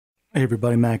Hey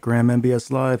everybody, Matt Graham,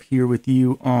 MBS Live here with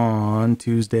you on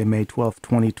Tuesday, May 12th,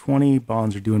 2020.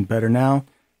 Bonds are doing better now.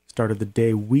 Started the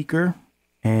day weaker,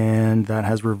 and that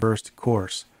has reversed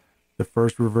course. The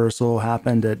first reversal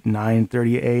happened at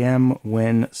 9:30 a.m.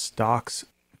 when stocks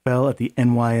fell at the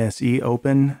NYSE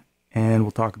Open, and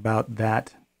we'll talk about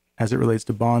that as it relates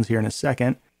to bonds here in a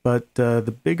second. But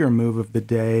the bigger move of the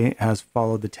day has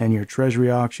followed the 10-year Treasury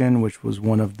auction, which was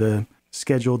one of the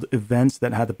scheduled events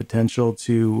that had the potential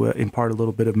to impart a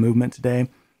little bit of movement today.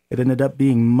 It ended up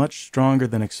being much stronger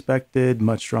than expected,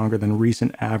 much stronger than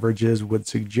recent averages would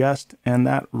suggest, and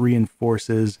that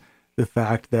reinforces the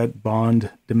fact that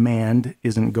bond demand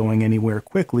isn't going anywhere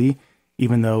quickly,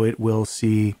 even though it will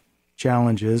see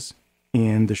challenges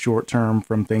in the short term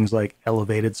from things like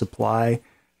elevated supply,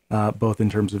 both in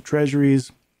terms of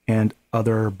treasuries and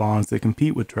other bonds that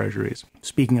compete with treasuries.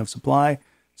 Speaking of supply,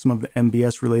 some of the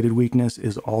MBS-related weakness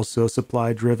is also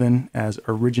supply-driven, as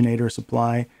originator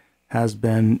supply has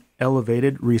been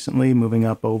elevated recently, moving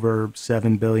up over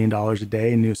 $7 billion a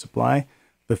day in new supply.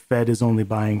 The Fed is only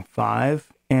buying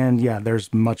 5. And yeah,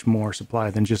 there's much more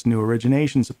supply than just new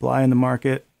origination supply in the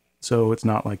market. So it's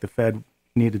not like the Fed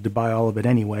needed to buy all of it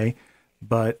anyway.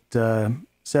 But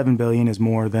 $7 billion is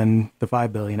more than the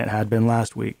 $5 billion it had been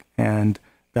last week. And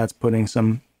that's putting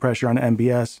some pressure on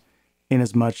MBS, in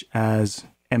as much as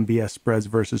MBS spreads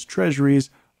versus treasuries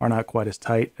are not quite as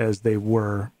tight as they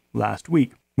were last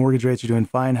week. Mortgage rates are doing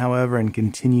fine, however, and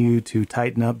continue to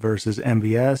tighten up versus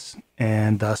MBS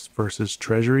and thus versus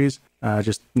treasuries.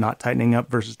 Just not tightening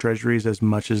up versus treasuries as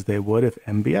much as they would if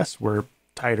MBS were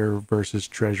tighter versus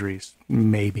treasuries,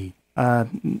 maybe.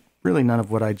 Really none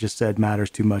of what I just said matters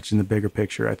too much in the bigger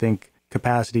picture. I think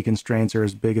capacity constraints are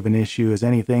as big of an issue as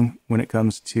anything when it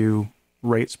comes to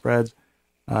rate spreads.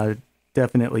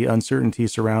 Definitely uncertainty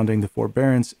surrounding the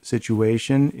forbearance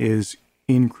situation is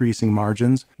increasing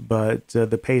margins, but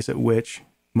the pace at which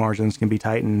margins can be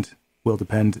tightened will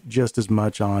depend just as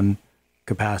much on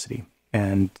capacity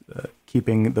and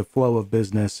keeping the flow of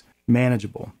business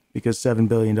manageable, because $7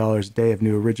 billion a day of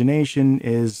new origination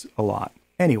is a lot.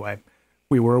 Anyway,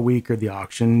 we were weaker. The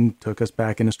auction took us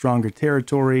back into stronger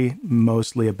territory,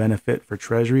 mostly a benefit for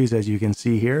treasuries, as you can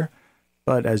see here.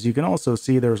 But as you can also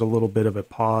see, there was a little bit of a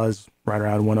pause right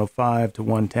around 1:05 to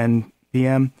 1:10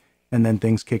 p.m. And then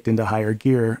things kicked into higher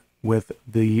gear with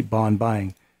the bond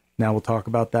buying. Now we'll talk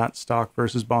about that stock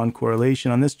versus bond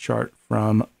correlation on this chart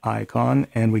from Icon.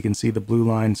 And we can see the blue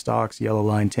line stocks, yellow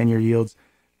line 10-year yields,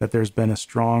 that there's been a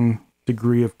strong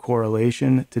degree of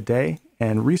correlation today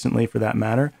and recently, for that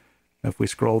matter. If we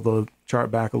scroll the chart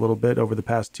back a little bit over the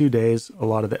past 2 days, a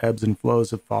lot of the ebbs and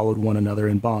flows have followed one another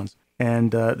in bonds.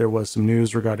 And there was some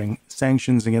news regarding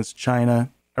sanctions against China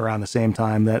around the same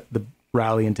time that the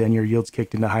rally in 10-year yields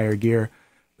kicked into higher gear.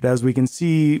 But as we can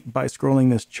see by scrolling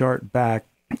this chart back,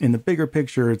 in the bigger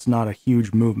picture, it's not a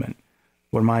huge movement.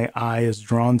 What my eye is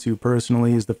drawn to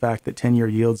personally is the fact that 10-year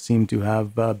yields seem to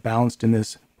have bounced in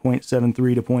this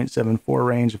 0.73 to 0.74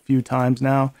 range a few times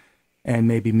now, and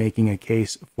maybe making a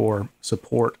case for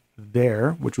support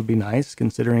there, which would be nice,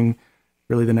 considering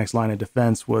really the next line of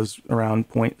defense was around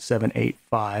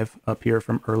 0.785 up here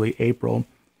from early April.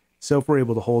 So if we're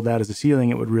able to hold that as a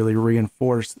ceiling, it would really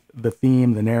reinforce the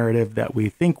theme, the narrative that we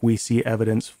think we see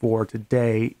evidence for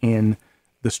today in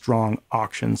the strong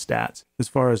auction stats. As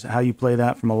far as how you play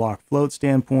that from a lock float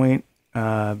standpoint,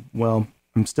 well,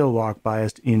 I'm still lock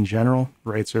biased in general.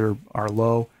 Rates are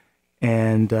low,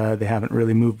 and they haven't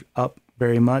really moved up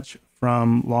very much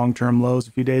from long-term lows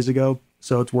a few days ago.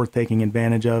 So it's worth taking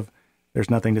advantage of. There's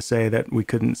nothing to say that we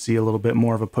couldn't see a little bit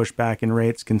more of a pushback in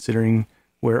rates, considering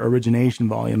where origination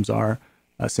volumes are,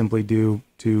 simply due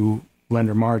to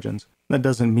lender margins. That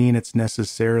doesn't mean it's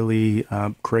necessarily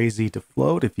crazy to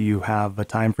float if you have a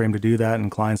time frame to do that and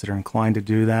clients that are inclined to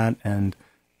do that, and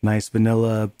nice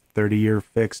vanilla 30-year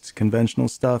fixed conventional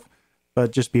stuff.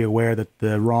 But just be aware that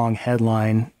the wrong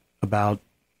headline about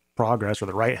progress, or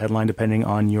the right headline depending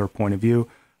on your point of view,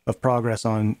 of progress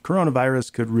on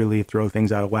coronavirus could really throw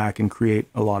things out of whack and create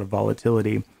a lot of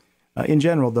volatility. In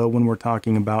general, though, when we're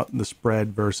talking about the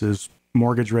spread versus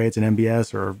mortgage rates and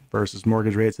MBS, or versus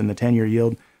mortgage rates and the 10-year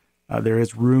yield, there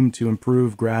is room to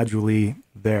improve gradually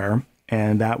there.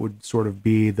 And that would sort of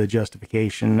be the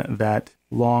justification that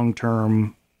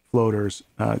long-term floaters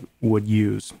would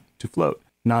use to float.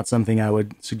 Not something I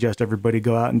would suggest everybody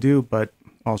go out and do, but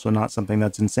also not something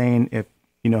that's insane if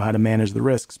you know how to manage the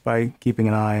risks by keeping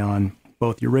an eye on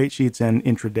both your rate sheets and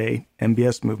intraday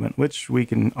MBS movement, which we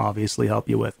can obviously help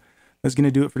you with. That's going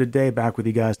to do it for today. Back with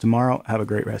you guys tomorrow. Have a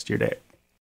great rest of your day.